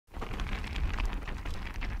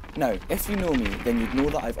Now, if you know me, then you'd know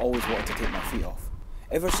that I've always wanted to take my feet off.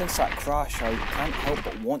 Ever since that crash, I can't help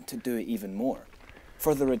but want to do it even more.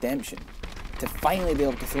 For the redemption. To finally be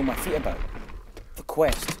able to throw my feet about. The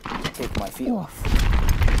quest to take my feet off.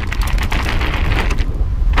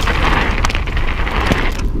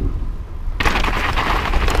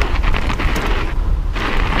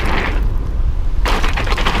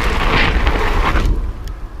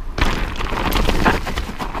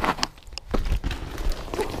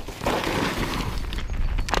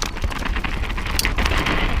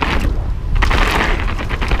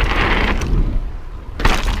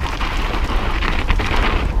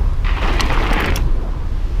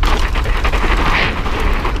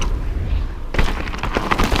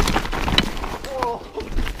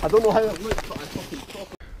 I don't know how it looks, but I fucking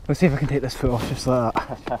proper. Let's see if I can take this foot off just like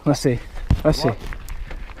that. Let's see. Let's see.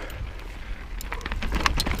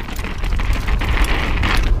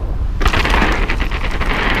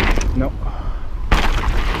 No.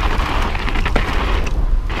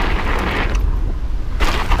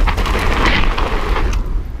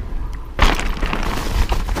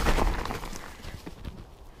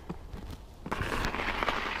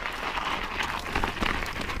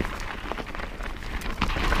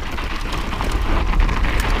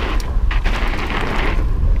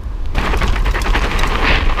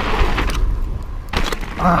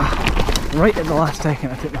 Right at the last second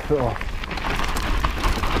I took my foot off.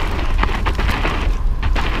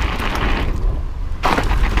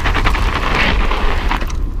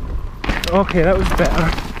 Okay, that was better.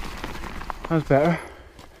 That was better.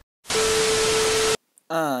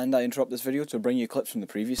 And I interrupt this video to bring you clips from the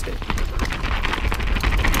previous day.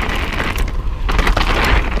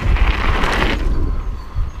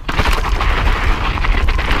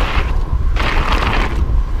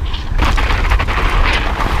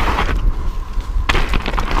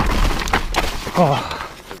 Oh.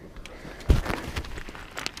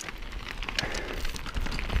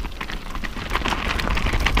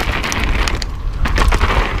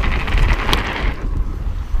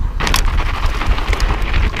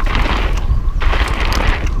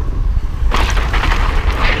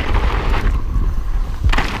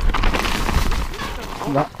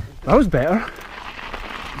 That was better.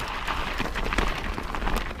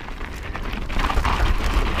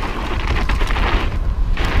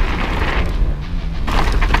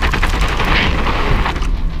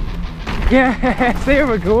 Yes, there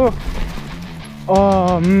we go.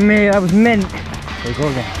 Oh mate, that was mint. There we go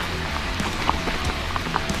again.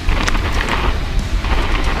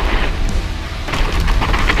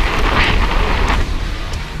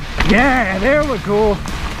 Yeah, there we go.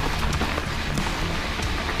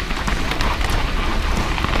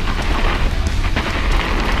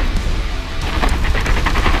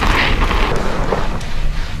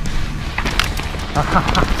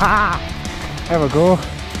 There we go.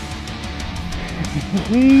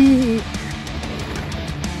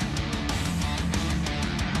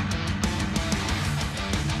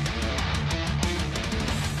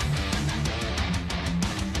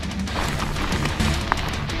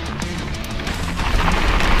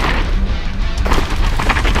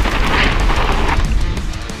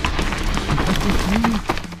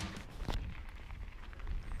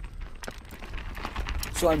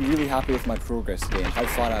 So I'm really happy with my progress today and how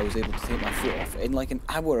far I was able to take my foot off in like an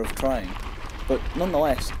hour of trying. But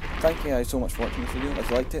nonetheless, thank you guys so much for watching this video. If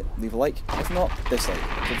you liked it, leave a like. If not, dislike.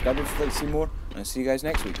 Subscribe if you'd like to see more, and I'll see you guys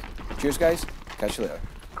next week. Cheers guys, catch you later.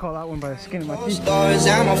 Caught that one by the skin of my teeth.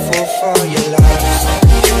 I'm a fool for your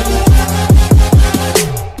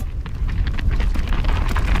love.